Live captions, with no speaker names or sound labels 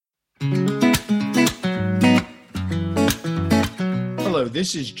Hello,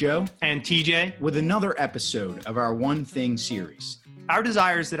 this is Joe and TJ with another episode of our One Thing series. Our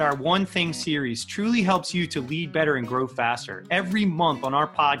desire is that our One Thing series truly helps you to lead better and grow faster. Every month on our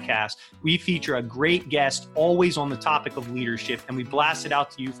podcast, we feature a great guest, always on the topic of leadership, and we blast it out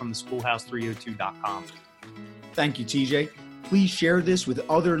to you from the schoolhouse302.com. Thank you, TJ. Please share this with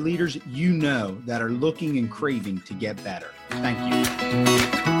other leaders you know that are looking and craving to get better. Thank you.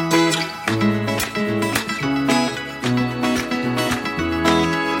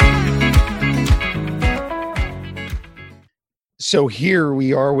 So here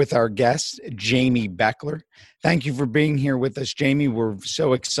we are with our guest, Jamie Beckler. Thank you for being here with us, Jamie. We're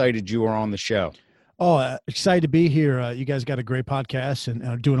so excited you are on the show. Oh, excited to be here. You guys got a great podcast and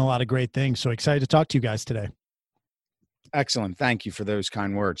are doing a lot of great things. So excited to talk to you guys today. Excellent. Thank you for those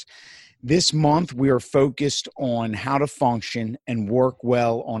kind words. This month, we are focused on how to function and work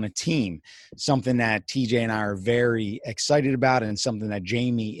well on a team, something that TJ and I are very excited about and something that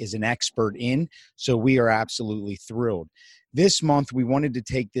Jamie is an expert in. So we are absolutely thrilled. This month, we wanted to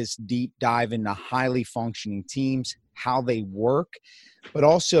take this deep dive into highly functioning teams, how they work, but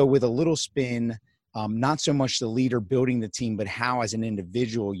also with a little spin, not so much the leader building the team, but how as an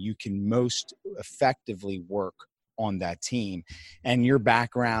individual you can most effectively work on that team. And your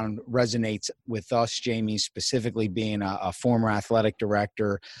background resonates with us, Jamie, specifically being a former athletic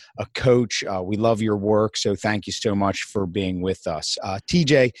director, a coach. We love your work, so thank you so much for being with us.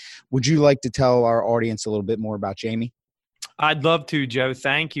 TJ, would you like to tell our audience a little bit more about Jamie? I'd love to, Joe.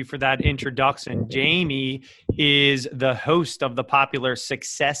 Thank you for that introduction. Jamie is the host of the popular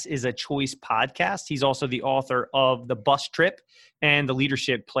Success is a Choice podcast. He's also the author of The Bus Trip and the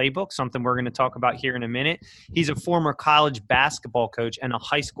Leadership Playbook, something we're going to talk about here in a minute. He's a former college basketball coach and a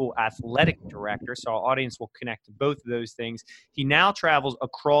high school athletic director, so our audience will connect to both of those things. He now travels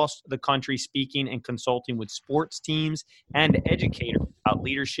across the country speaking and consulting with sports teams and educators about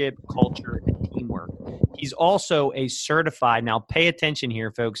leadership, culture, and teamwork. He's also a certified, now pay attention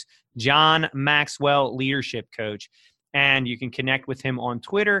here, folks, John Maxwell leadership coach. And you can connect with him on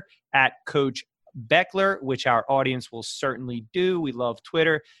Twitter at Coach Beckler, which our audience will certainly do. We love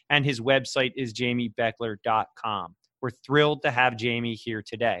Twitter. And his website is jamiebeckler.com. We're thrilled to have Jamie here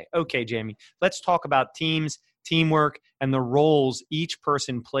today. Okay, Jamie, let's talk about teams, teamwork, and the roles each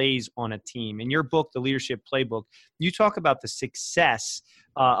person plays on a team. In your book, The Leadership Playbook, you talk about the success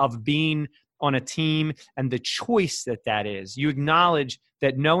of being on a team and the choice that is. You acknowledge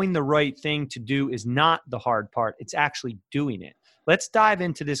that knowing the right thing to do is not the hard part. It's actually doing it. Let's dive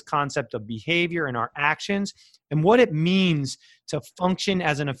into this concept of behavior and our actions and what it means to function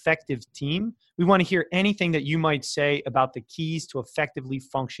as an effective team. We want to hear anything that you might say about the keys to effectively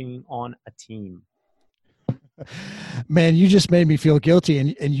functioning on a team. Man, you just made me feel guilty,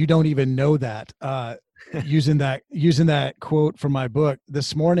 and you don't even know that. Using that quote from my book,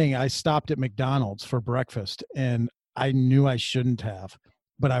 this morning I stopped at McDonald's for breakfast, and I knew I shouldn't have,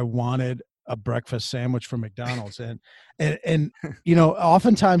 but I wanted a breakfast sandwich from McDonald's. And you know,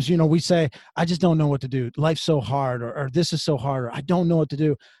 oftentimes, you know, we say, I just don't know what to do. Life's so hard, or this is so hard, or I don't know what to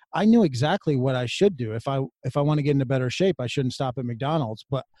do. I knew exactly what I should do. If I want to get into better shape, I shouldn't stop at McDonald's.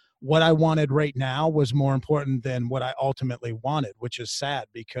 But what I wanted right now was more important than what I ultimately wanted, which is sad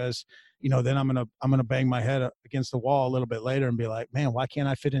because, you know, then I'm gonna bang my head against the wall a little bit later and be like, man, why can't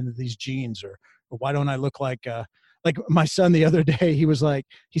I fit into these jeans, or why don't I look like my son the other day? He was like,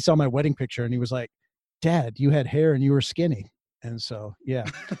 he saw my wedding picture and he was like, Dad, you had hair and you were skinny. And so, yeah,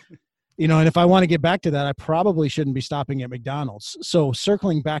 you know, and if I want to get back to that, I probably shouldn't be stopping at McDonald's. So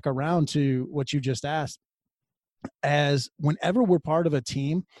circling back around to what you just asked, as whenever we're part of a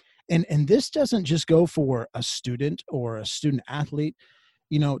team, and this doesn't just go for a student or a student athlete.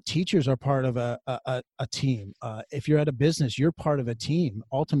 You know, teachers are part of a team. If you're at a business, you're part of a team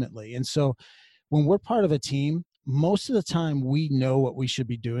ultimately. And so when we're part of a team, most of the time we know what we should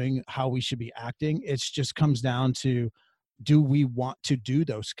be doing, how we should be acting. It just comes down to, do we want to do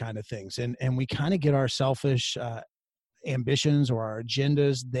those kind of things? And we kind of get our selfish ambitions or our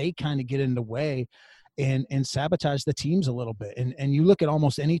agendas, they kind of get in the way and sabotage the teams a little bit. And you look at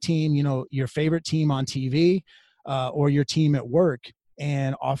almost any team, you know, your favorite team on TV or your team at work.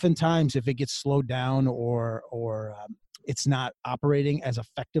 And oftentimes if it gets slowed down or it's not operating as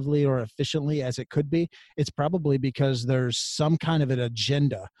effectively or efficiently as it could be, it's probably because there's some kind of an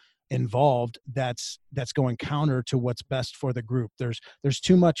agenda involved that's going counter to what's best for the group. There's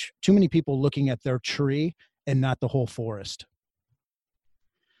too many people looking at their tree and not the whole forest.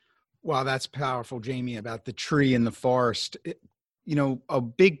 Wow, that's powerful, Jamie, about the tree and the forest. You know, a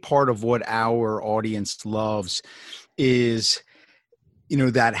big part of what our audience loves is, you know,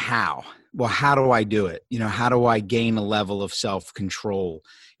 that how. well, how do I do it? How do I gain a level of self-control?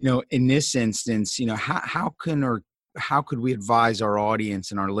 In this instance, how could we advise our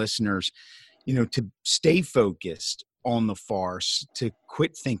audience and our listeners, to stay focused on the farce, to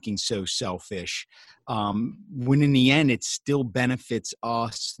quit thinking so selfish, when in the end it still benefits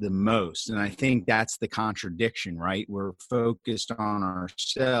us the most? And I think that's the contradiction, right? We're focused on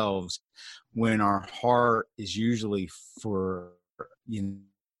ourselves when our heart is usually for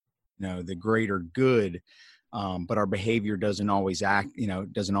the greater good, but our behavior doesn't always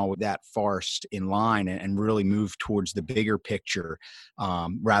that farce in line and really move towards the bigger picture,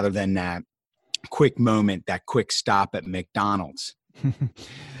 rather than that quick moment, that quick stop at McDonald's.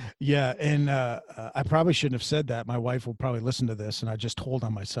 Yeah. And I probably shouldn't have said that. My wife will probably listen to this and I just told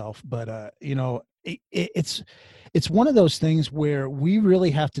on myself, but it's one of those things where we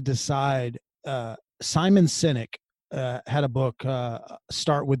really have to decide. Simon Sinek had a book,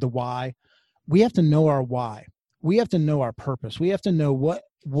 Start with the Why. We have to know our why. We have to know our purpose. We have to know what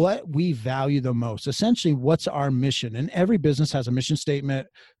we value the most. Essentially, what's our mission? And every business has a mission statement,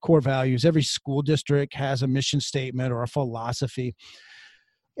 core values. Every school district has a mission statement or a philosophy.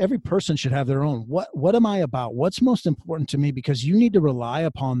 Every person should have their own. What am I about? What's most important to me? Because you need to rely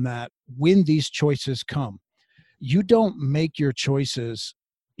upon that when these choices come. You don't make your choices,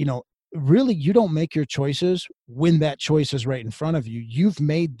 really, you don't make your choices when that choice is right in front of you. You've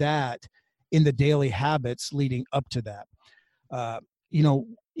made that in the daily habits leading up to that.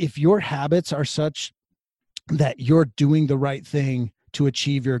 If your habits are such that you're doing the right thing to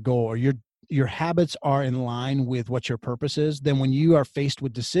achieve your goal, or your habits are in line with what your purpose is, then when you are faced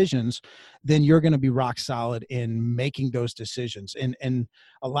with decisions, then you're going to be rock solid in making those decisions. And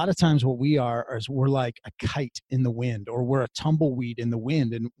a lot of times what we are is we're like a kite in the wind, or we're a tumbleweed in the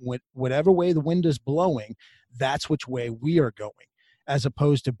wind. And whatever way the wind is blowing, that's which way we are going, as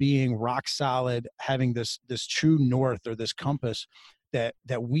opposed to being rock solid, having this true north or this compass that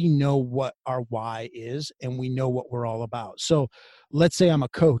we know what our why is and we know what we're all about. So let's say I'm a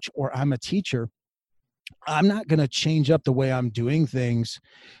coach or I'm a teacher. I'm not going to change up the way I'm doing things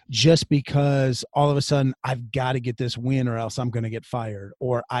just because all of a sudden I've got to get this win or else I'm going to get fired,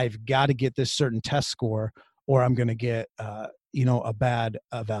 or I've got to get this certain test score or I'm going to get, a bad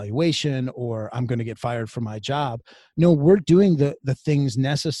evaluation, or I'm going to get fired from my job. No, we're doing the things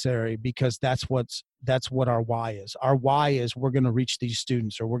necessary because that's what our why is. Our why is we're going to reach these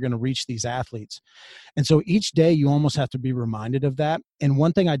students, or we're going to reach these athletes. And so each day you almost have to be reminded of that. And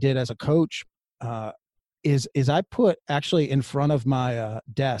one thing I did as a coach, is I put actually in front of my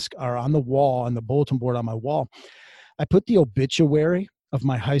desk, or on the wall, on the bulletin board on my wall, I put the obituary of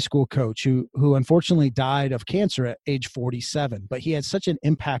my high school coach who unfortunately died of cancer at age 47, but he had such an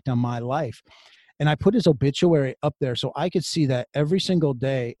impact on my life. And I put his obituary up there so I could see that every single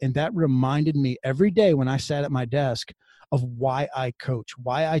day. And that reminded me every day when I sat at my desk of why I coach,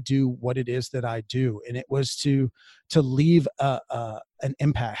 why I do what it is that I do. And it was to leave an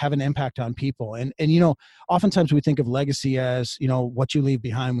impact, have an impact on people. And oftentimes we think of legacy as, what you leave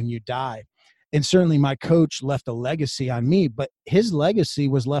behind when you die. And certainly my coach left a legacy on me, but his legacy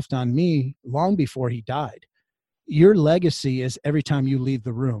was left on me long before he died. Your legacy is every time you leave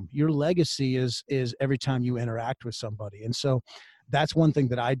the room. Your legacy is every time you interact with somebody. And so that's one thing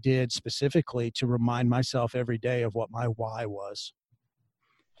that I did specifically to remind myself every day of what my why was.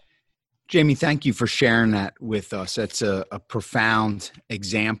 Jamie, thank you for sharing that with us. That's a profound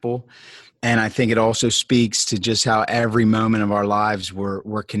example. And I think it also speaks to just how every moment of our lives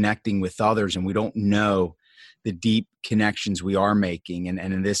we're connecting with others, and we don't know the deep connections we are making. And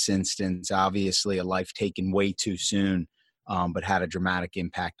in this instance, obviously a life taken way too soon, but had a dramatic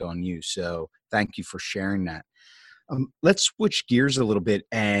impact on you. So thank you for sharing that. Let's switch gears a little bit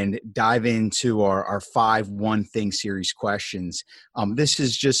and dive into our 5 One Thing series questions. This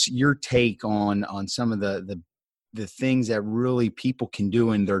is just your take on some of the things that really people can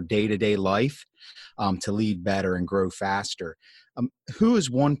do in their day-to-day life to lead better and grow faster. Who is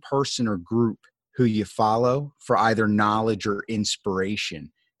one person or group who you follow for either knowledge or inspiration,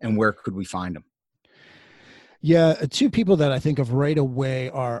 and where could we find them? Yeah, 2 people that I think of right away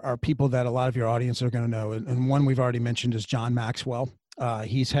are people that a lot of your audience are going to know. And one we've already mentioned is John Maxwell.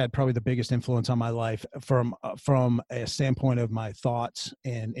 He's had probably the biggest influence on my life from a standpoint of my thoughts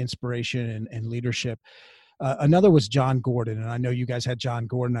and inspiration and leadership. Another was John Gordon, and I know you guys had John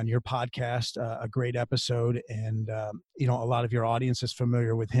Gordon on your podcast, a great episode, and a lot of your audience is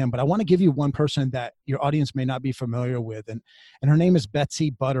familiar with him. But I want to give you one person that your audience may not be familiar with, and her name is Betsy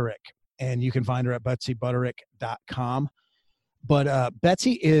Butterick, and you can find her at betsybutterick.com. But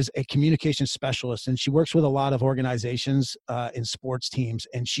Betsy is a communication specialist, and she works with a lot of organizations in sports teams,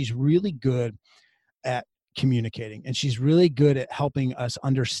 and she's really good at communicating, and she's really good at helping us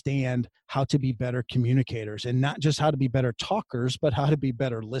understand how to be better communicators, and not just how to be better talkers, but how to be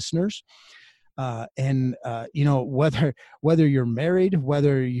better listeners. Whether you're married,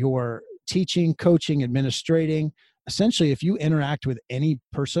 whether you're teaching, coaching, administrating, essentially, if you interact with any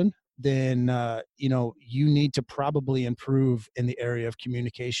person, then you need to probably improve in the area of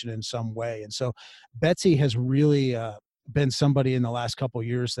communication in some way. And so Betsy has really been somebody in the last couple of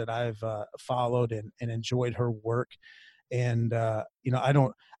years that I've followed and enjoyed her work. And I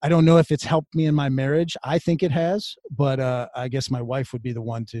don't know if it's helped me in my marriage. I think it has, but I guess my wife would be the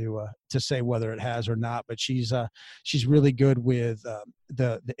one to say whether it has or not. But she's really good with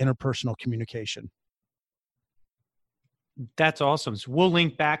the interpersonal communication. That's awesome. So we'll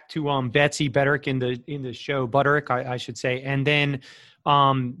link back to Betsy Butterick in the show, Butterick, I should say, and then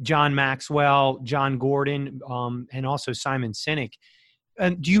John Maxwell, John Gordon, and also Simon Sinek.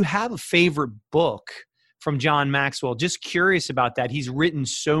 And do you have a favorite book from John Maxwell? Just curious about that. He's written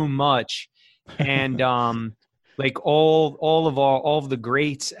so much, and like all of the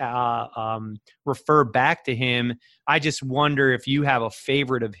greats refer back to him. I just wonder if you have a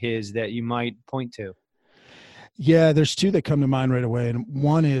favorite of his that you might point to. Yeah, there's two that come to mind right away. And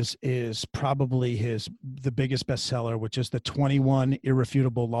one is probably the biggest bestseller, which is the 21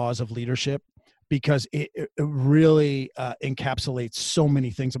 Irrefutable Laws of Leadership, because it really encapsulates so many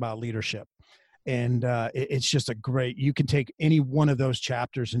things about leadership. And it's just you can take any one of those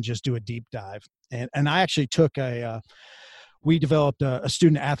chapters and just do a deep dive. And I actually we developed a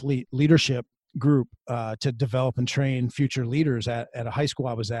student athlete leadership group to develop and train future leaders at a high school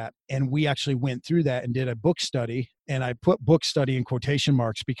I was at. And we actually went through that and did a book study. And I put book study in quotation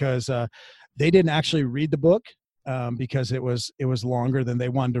marks because they didn't actually read the book because it was longer than they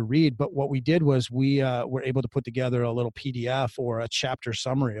wanted to read. But what we did was we were able to put together a little PDF or a chapter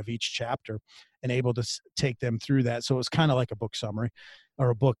summary of each chapter and able to take them through that. So it was kind of like a book summary or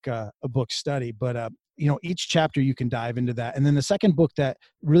a book study. But each chapter you can dive into that. And then the second book that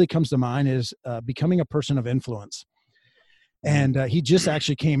really comes to mind is Becoming a Person of Influence. And he just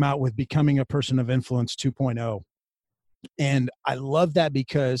actually came out with Becoming a Person of Influence 2.0. And I love that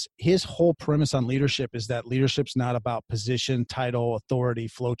because his whole premise on leadership is that leadership's not about position, title, authority,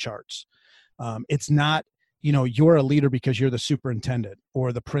 flowcharts. It's not, you're a leader because you're the superintendent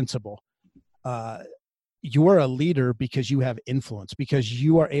or the principal. You're a leader because you have influence, because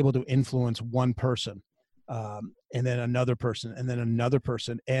you are able to influence one person, and then another person, and then another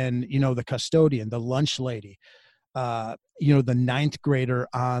person. And, the custodian, the lunch lady, the ninth grader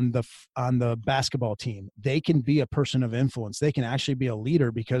on the basketball team, they can be a person of influence. They can actually be a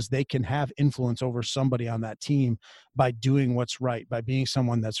leader because they can have influence over somebody on that team by doing what's right, by being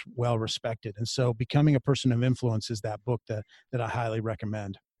someone that's well respected. And so Becoming a Person of Influence is that book that I highly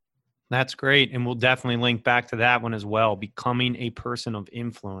recommend. That's great. And we'll definitely link back to that one as well. Becoming a Person of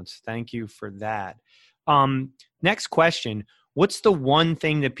Influence. Thank you for that. Next question. What's the one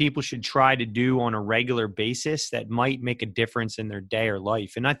thing that people should try to do on a regular basis that might make a difference in their day or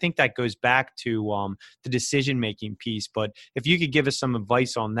life? And I think that goes back to the decision-making piece. But if you could give us some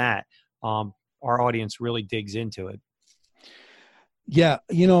advice on that, our audience really digs into it. Yeah.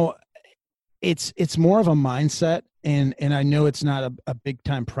 It's more of a mindset. And I know it's not a big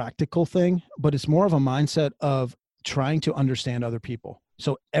time practical thing, but it's more of a mindset of trying to understand other people.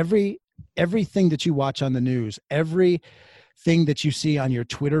 So everything that you watch on the news, everything that you see on your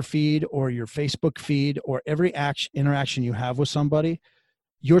Twitter feed or your Facebook feed, or every interaction you have with somebody,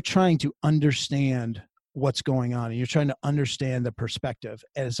 you're trying to understand what's going on, and you're trying to understand the perspective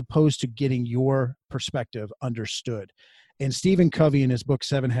as opposed to getting your perspective understood. And Stephen Covey, in his book,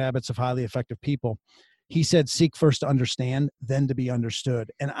 7 Habits of Highly Effective People, he said, seek first to understand, then to be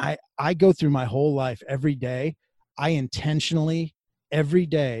understood. And I go through my whole life every day. I intentionally every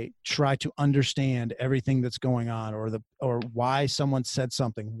day try to understand everything that's going on, or why someone said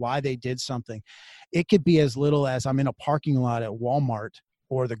something, why they did something. It could be as little as I'm in a parking lot at Walmart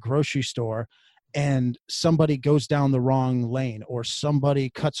or the grocery store and somebody goes down the wrong lane or somebody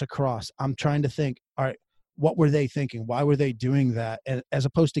cuts across. I'm trying to think, all right, what were they thinking? Why were they doing that? As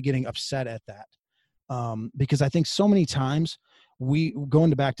opposed to getting upset at that. Because I think so many times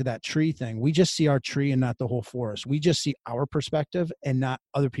going back to that tree thing, we just see our tree and not the whole forest. We just see our perspective and not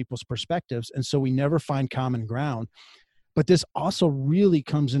other people's perspectives. And so we never find common ground. But this also really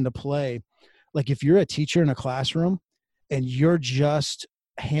comes into play. Like if you're a teacher in a classroom and you're just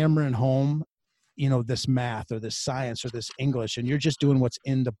hammering home, this math or this science or this English, and you're just doing what's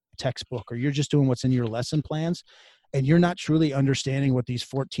in the textbook, or you're just doing what's in your lesson plans, and you're not truly understanding what these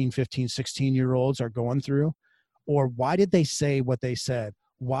 14, 15, 16-year-olds are going through, or why did they say what they said?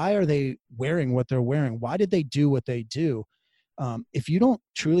 Why are they wearing what they're wearing? Why did they do what they do? If you don't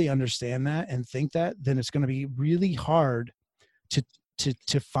truly understand that and think that, then it's going to be really hard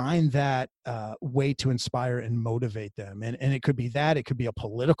to find that way to inspire and motivate them. And it could be that, it could be a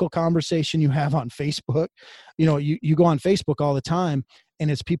political conversation you have on Facebook. You know, you go on Facebook all the time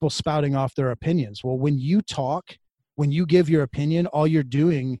and it's people spouting off their opinions. Well, when you talk, when you give your opinion, all you're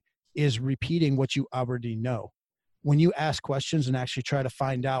doing is repeating what you already know. When you ask questions and actually try to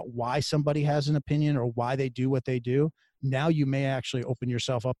find out why somebody has an opinion or why they do what they do, now you may actually open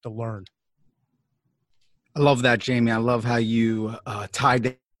yourself up to learn. I love that, Jamie. I love how you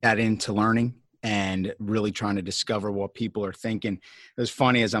tied that into learning and really trying to discover what people are thinking. It was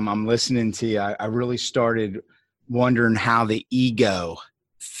funny as I'm listening to you, I really started wondering how the ego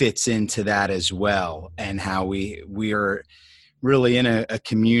fits into that as well, and how we are really in a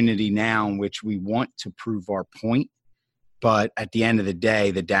community now in which we want to prove our point. But at the end of the day,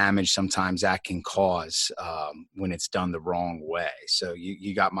 the damage sometimes that can cause when it's done the wrong way. So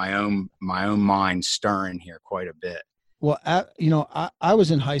you got my own mind stirring here quite a bit. Well, I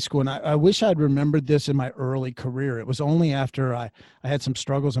was in high school, and I wish I'd remembered this in my early career. It was only after I had some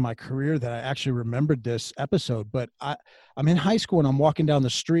struggles in my career that I actually remembered this episode. But I'm in high school, and I'm walking down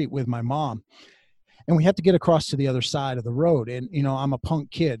the street with my mom. And we have to get across to the other side of the road. And, you know, I'm a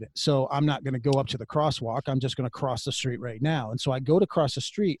punk kid, so I'm not going to go up to the crosswalk. I'm just going to cross the street right now. And so I go to cross the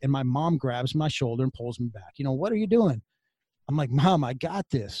street, and my mom grabs my shoulder and pulls me back. You know, what are you doing? I'm like, Mom, I got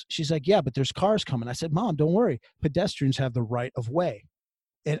this. She's like, yeah, but there's cars coming. I said, Mom, don't worry. Pedestrians have the right of way.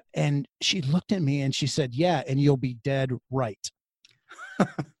 And she looked at me and she said, yeah, and you'll be dead right.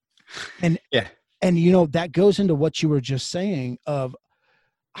 And, yeah. And, you know, that goes into what you were just saying of,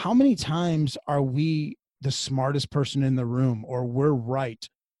 how many times are we the smartest person in the room, or we're right,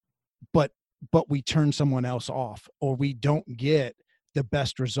 but we turn someone else off, or we don't get the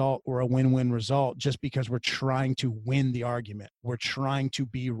best result or a win-win result just because we're trying to win the argument. We're trying to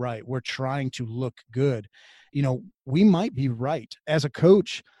be right. We're trying to look good. You know, we might be right. As a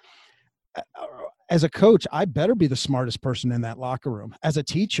coach, I better be the smartest person in that locker room. As a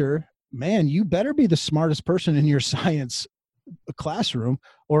teacher, man, you better be the smartest person in your science classroom,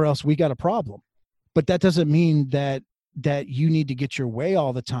 or else we got a problem. But that doesn't mean that you need to get your way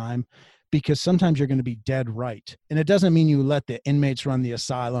all the time, because sometimes you're going to be dead right. And it doesn't mean you let the inmates run the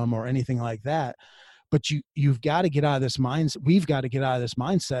asylum or anything like that, but you've got to get out of this mindset. We've got to get out of this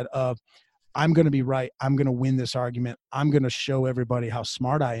mindset of, I'm going to be right. I'm going to win this argument. I'm going to show everybody how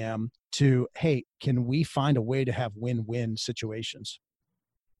smart I am, to, hey, can we find a way to have win-win situations?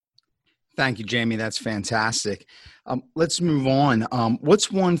 Thank you, Jamie. That's fantastic. Let's move on.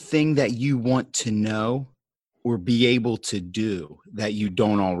 What's one thing that you want to know or be able to do that you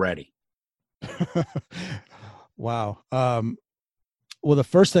don't already? Wow. Well, the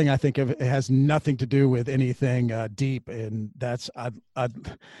first thing I think of, it has nothing to do with anything deep, and that's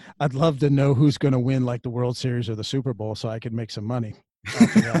I'd love to know who's going to win, like the World Series or the Super Bowl, so I could make some money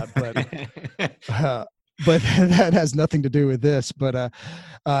off of that. But that has nothing to do with this. But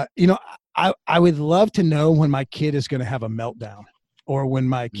you know, I would love to know when my kid is going to have a meltdown, or when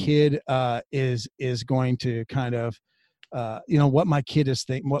my kid is going to kind of, you know, what my kid is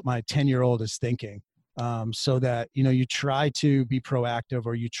thinking, what my 10-year-old is thinking, so that, you know, you try to be proactive,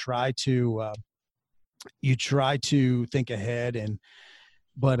 or you try to think ahead.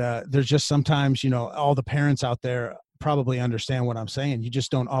 But there's just sometimes, you know, all the parents out there probably understand what I'm saying. You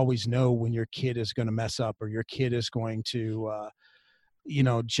just don't always know when your kid is going to mess up, or your kid is going to, you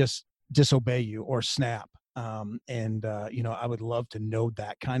know, just disobey you or snap. You know, I would love to know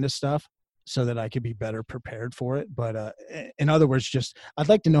that kind of stuff so that I could be better prepared for it. But in other words, just, I'd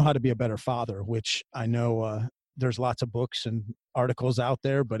like to know how to be a better father, which I know there's lots of books and articles out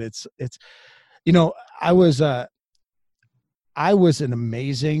there, but it's, you know, I was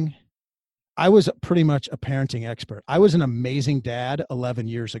pretty much a parenting expert. I was an amazing dad 11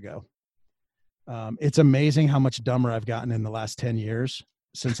 years ago. It's amazing how much dumber I've gotten in the last 10 years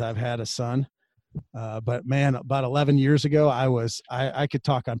since I've had a son. But man, about 11 years ago, I could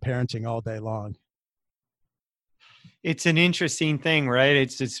talk on parenting all day long. It's an interesting thing, right?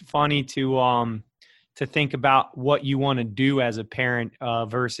 It's funny to think about what you want to do as a parent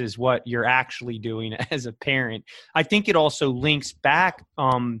versus what you're actually doing as a parent. I think it also links back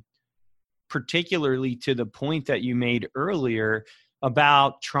particularly to the point that you made earlier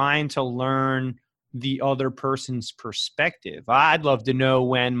about trying to learn the other person's perspective. I'd love to know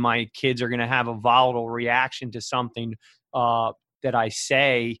when my kids are going to have a volatile reaction to something that I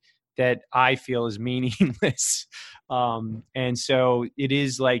say, that I feel is meaningless. And so it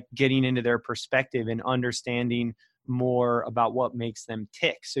is like getting into their perspective and understanding more about what makes them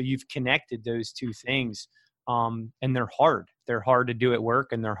tick. So you've connected those two things, and they're hard. They're hard to do at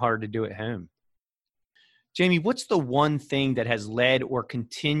work and they're hard to do at home. Jamie, what's the one thing that has led or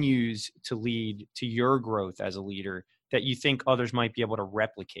continues to lead to your growth as a leader that you think others might be able to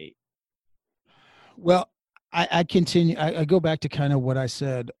replicate? Well, I continue. I go back to kind of what I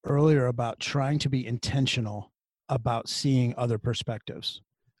said earlier about trying to be intentional about seeing other perspectives.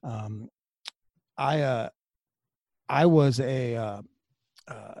 I was a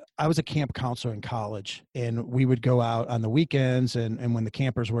camp counselor in college, and we would go out on the weekends, and when the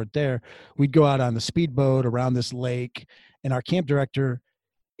campers weren't there, we'd go out on the speedboat around this lake. And our camp director,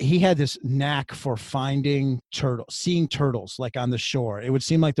 he had this knack for seeing turtles like on the shore. It would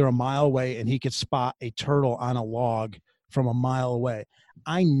seem like they're a mile away and he could spot a turtle on a log from a mile away.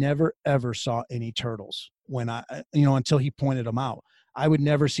 I never, ever saw any turtles until he pointed them out. I would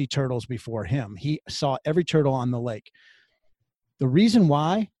never see turtles before him. He saw every turtle on the lake. The reason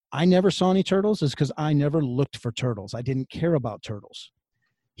why I never saw any turtles is because I never looked for turtles. I didn't care about turtles.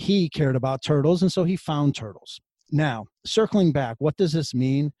 He cared about turtles, and so he found turtles. Now, circling back, what does this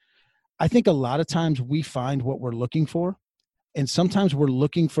mean? I think a lot of times we find what we're looking for, and sometimes we're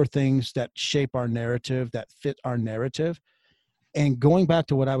looking for things that shape our narrative, that fit our narrative. And going back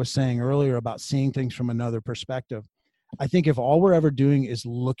to what I was saying earlier about seeing things from another perspective, I think if all we're ever doing is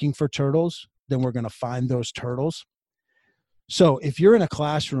looking for turtles, then we're going to find those turtles. So if you're in a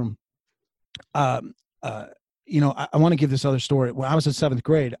classroom, I want to give this other story. When I was in 7th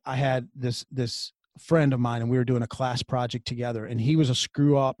grade, I had this friend of mine, and we were doing a class project together, and he was a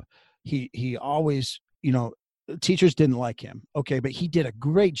screw up. He always, teachers didn't like him. Okay. But he did a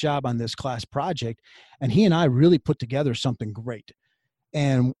great job on this class project, and he and I really put together something great.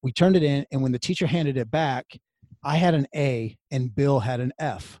 And we turned it in, and when the teacher handed it back, I had an A and Bill had an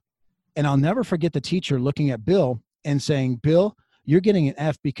F. And I'll never forget the teacher looking at Bill and saying, "Bill, you're getting an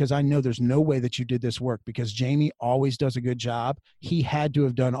F because I know there's no way that you did this work, because Jamie always does a good job. He had to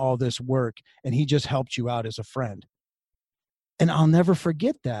have done all this work, and he just helped you out as a friend." And I'll never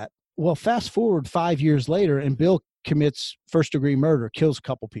forget that. Well, fast forward 5 years later, and Bill commits first-degree murder, kills a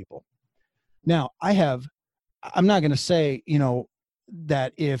couple people. Now, I'm not going to say,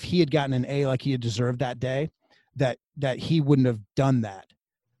 that if he had gotten an A like he had deserved that day, that he wouldn't have done that.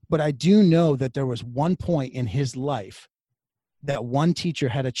 But I do know that there was one point in his life that one teacher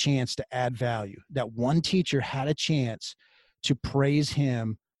had a chance to add value, that one teacher had a chance to praise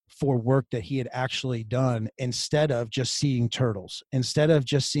him for work that he had actually done, instead of just seeing turtles, instead of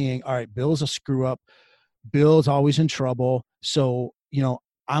just seeing, all right, Bill's a screw up, Bill's always in trouble, so,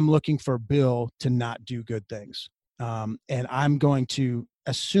 I'm looking for Bill to not do good things. And I'm going to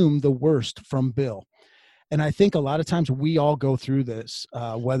assume the worst from Bill. And I think a lot of times we all go through this,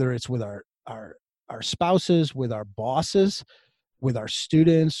 whether it's with our spouses, with our bosses, with our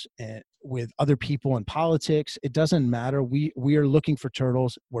students, and with other people in politics. It doesn't matter. We are looking for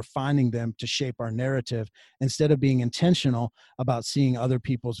turtles. We're finding them to shape our narrative, instead of being intentional about seeing other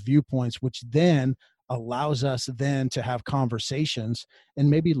people's viewpoints, which then allows us then to have conversations and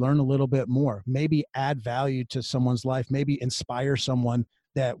maybe learn a little bit more, maybe add value to someone's life, maybe inspire someone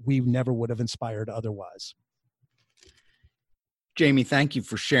that we never would have inspired otherwise. Jamie, thank you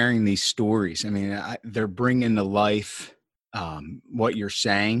for sharing these stories. I mean, they're bringing to life what you're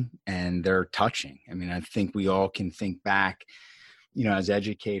saying, and they're touching. I mean, I think we all can think back, as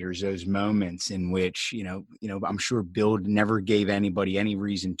educators, those moments in which, I'm sure Bill never gave anybody any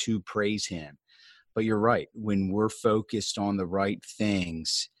reason to praise him. But you're right. When we're focused on the right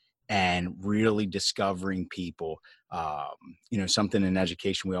things and really discovering people, something in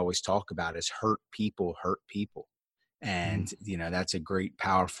education we always talk about is hurt people hurt people. And, that's a great,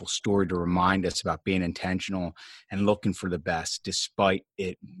 powerful story to remind us about being intentional and looking for the best, despite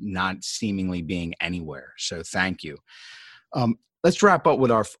it not seemingly being anywhere. So thank you. Let's wrap up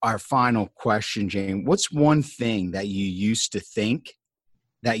with our final question, Jane. What's one thing that you used to think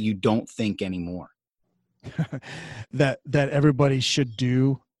that you don't think anymore? that everybody should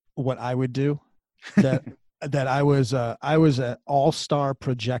do what I would do. That I was an all-star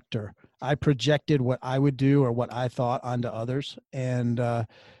projector. I projected what I would do or what I thought onto others. And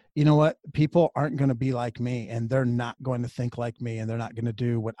you know what? People aren't going to be like me, and they're not going to think like me, and they're not going to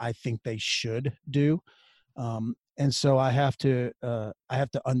do what I think they should do. And so I have to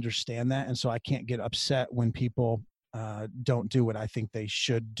understand that. And so I can't get upset when people don't do what I think they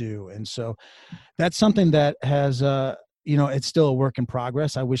should do. And so that's something that has, it's still a work in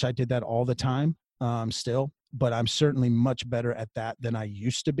progress. I wish I did that all the time still. but I'm certainly much better at that than I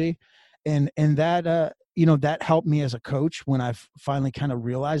used to be. And that, that helped me as a coach when I've finally kind of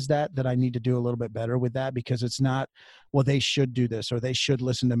realized that I need to do a little bit better with that, because it's not, well, they should do this, or they should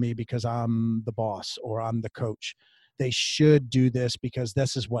listen to me because I'm the boss or I'm the coach. They should do this because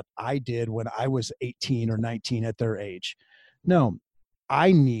this is what I did when I was 18 or 19 at their age. No,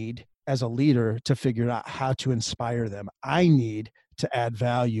 I need, as a leader, to figure out how to inspire them. I need to add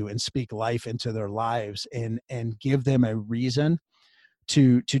value and speak life into their lives and give them a reason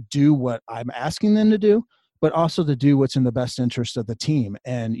to do what I'm asking them to do, but also to do what's in the best interest of the team.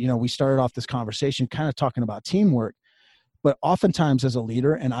 And, we started off this conversation kind of talking about teamwork, but oftentimes as a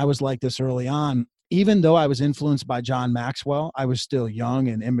leader, and I was like this early on, even though I was influenced by John Maxwell, I was still young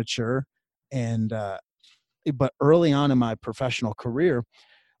and immature. But early on in my professional career,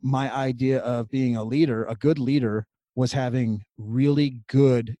 my idea of being a leader, a good leader, was having really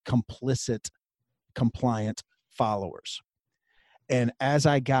good, complicit, compliant followers. And as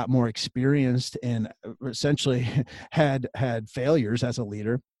I got more experienced and essentially had failures as a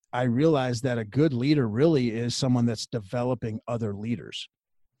leader, I realized that a good leader really is someone that's developing other leaders.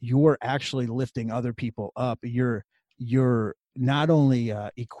 You're actually lifting other people up. You're not only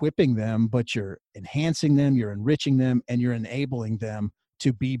equipping them, but you're enhancing them, you're enriching them, and you're enabling them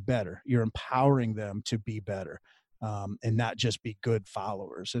to be better. You're empowering them to be better, and not just be good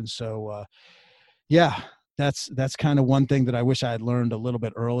followers. And so, that's kind of one thing that I wish I had learned a little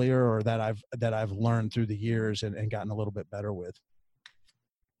bit earlier, or that I've learned through the years and gotten a little bit better with.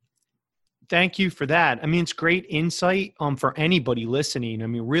 Thank you for that. I mean, it's great insight for anybody listening. I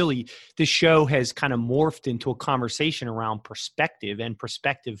mean, really, this show has kind of morphed into a conversation around perspective and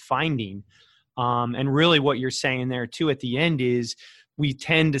perspective finding. And really what you're saying there too at the end is we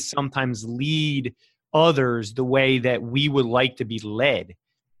tend to sometimes lead others the way that we would like to be led.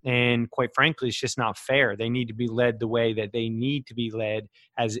 And quite frankly, it's just not fair. They need to be led the way that they need to be led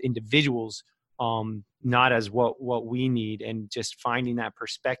as individuals, not as what we need, and just finding that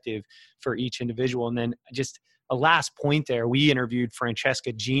perspective for each individual. And then just a last point there, we interviewed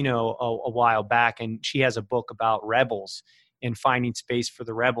Francesca Gino a while back, and she has a book about rebels and finding space for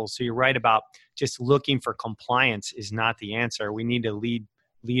the rebels. So you're right about just looking for compliance is not the answer. We need to lead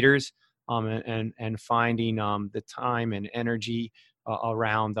leaders and finding the time and energy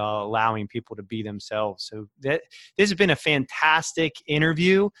around allowing people to be themselves. So this has been a fantastic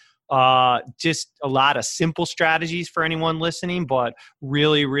interview. Just a lot of simple strategies for anyone listening, but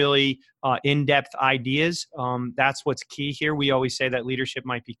really, really in-depth ideas. That's what's key here. We always say that leadership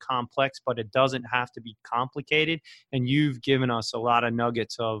might be complex, but it doesn't have to be complicated. And you've given us a lot of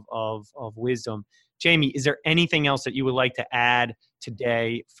nuggets of wisdom. Jamie, is there anything else that you would like to add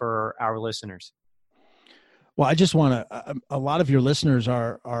today for our listeners? Well, I just want to, a lot of your listeners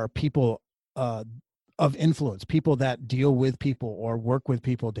are people of influence, people that deal with people or work with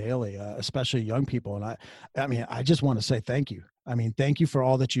people daily, especially young people. And I mean, I just want to say thank you. I mean, thank you for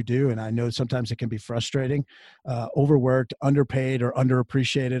all that you do. And I know sometimes it can be frustrating, overworked, underpaid, or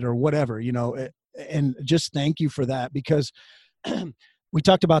underappreciated, or whatever, and just thank you for that, because we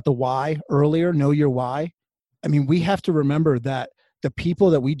talked about the why earlier, know your why. I mean, we have to remember that the people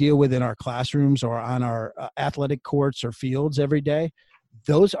that we deal with in our classrooms or on our athletic courts or fields every day,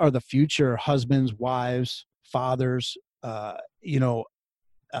 those are the future husbands, wives, fathers,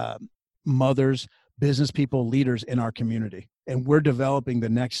 mothers, business people, leaders in our community. And we're developing the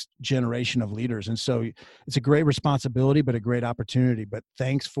next generation of leaders. And so it's a great responsibility, but a great opportunity. But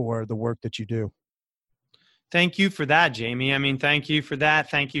thanks for the work that you do. Thank you for that, Jamie. I mean, thank you for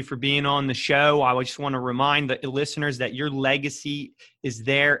that. Thank you for being on the show. I just want to remind the listeners that your legacy is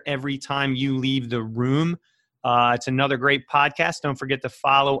there every time you leave the room. It's another great podcast. Don't forget to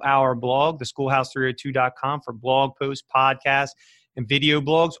follow our blog, theschoolhouse302.com, for blog posts, podcasts, and video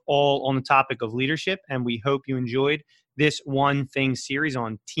blogs, all on the topic of leadership. And we hope you enjoyed this One Thing series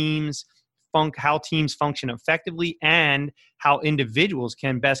on teams, how teams function effectively, and how individuals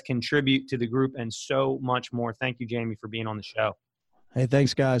can best contribute to the group, and so much more. Thank you, Jamie, for being on the show. Hey,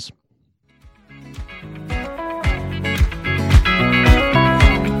 thanks, guys.